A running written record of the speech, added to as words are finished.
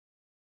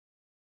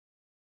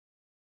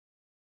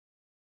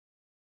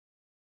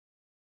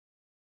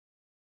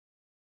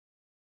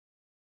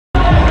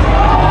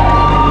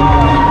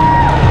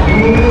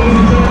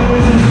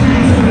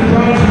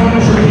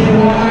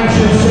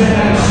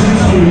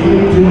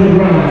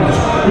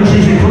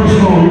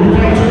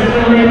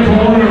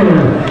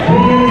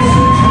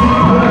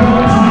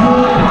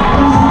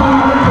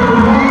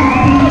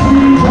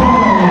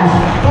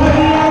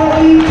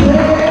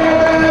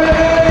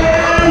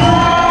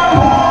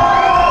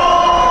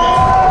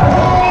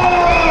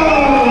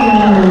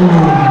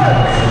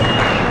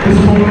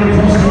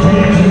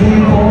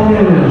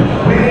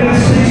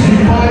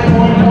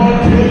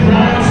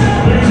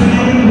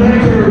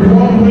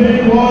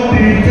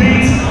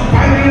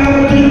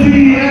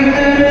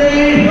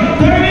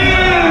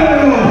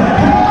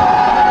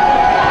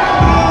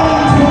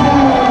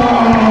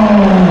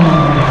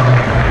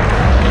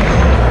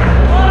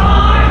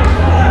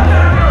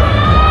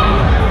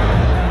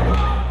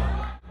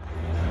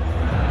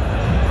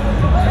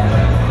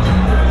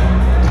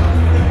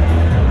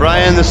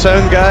Brian, the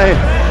sound guy,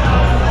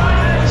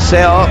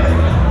 set up,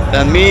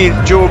 and me,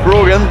 Joe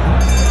Brogan.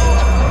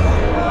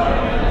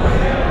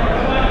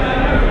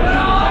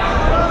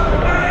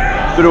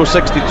 Budo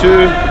 62.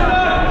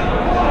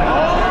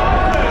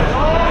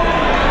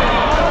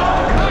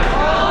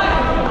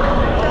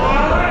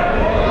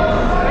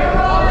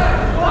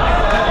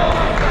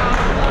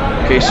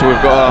 Okay, so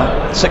we've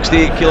got a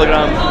 68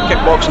 kilogram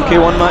kickboxing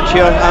K1 match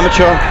here,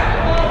 amateur.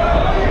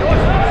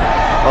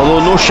 Although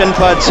no shin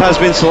pads has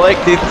been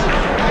selected,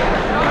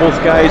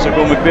 both guys are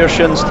going with bare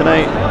shins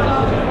tonight.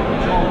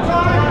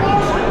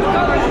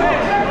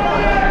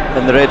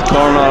 In the red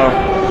corner,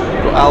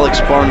 we've got Alex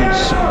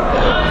Burns.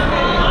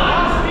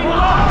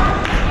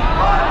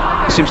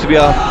 Seems to be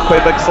a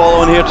quite big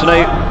following here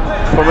tonight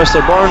for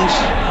Mr. Burns.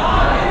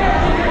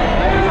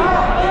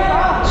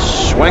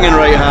 Swinging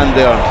right hand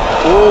there.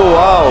 Oh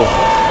wow!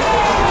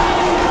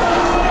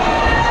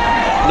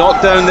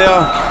 Knockdown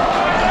there.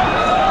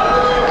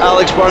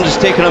 Alex Burns is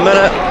taking a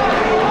minute.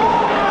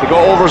 He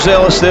got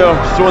overzealous there,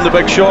 throwing the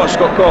big shots,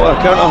 got caught with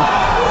a counter.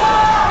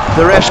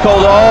 The ref's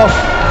called it off.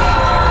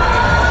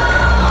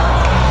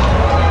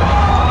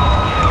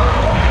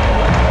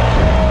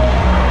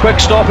 Quick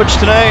stoppage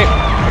tonight.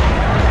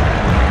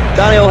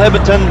 Daniil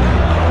Hebenton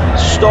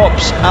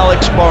stops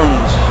Alex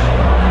Burns.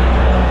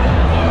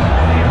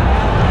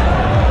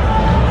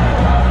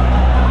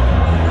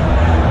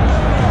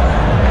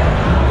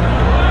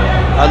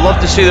 I'd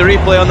love to see the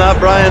replay on that,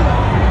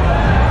 Brian.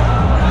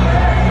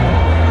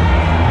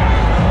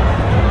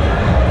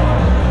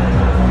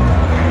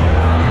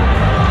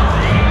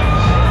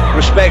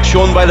 Respect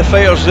shown by the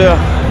fighters there.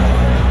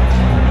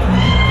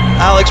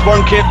 Alex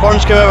Burns came out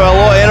with a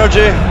lot of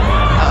energy,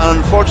 and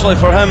unfortunately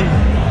for him,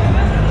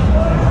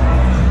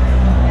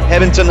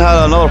 Hebenton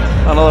had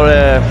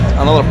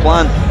another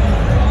plan.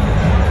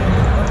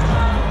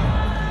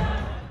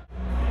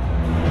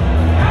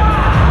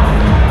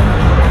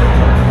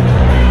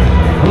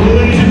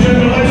 Ladies and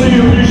gentlemen, let's see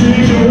your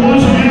appreciation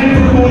once again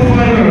for both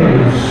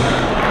fighters.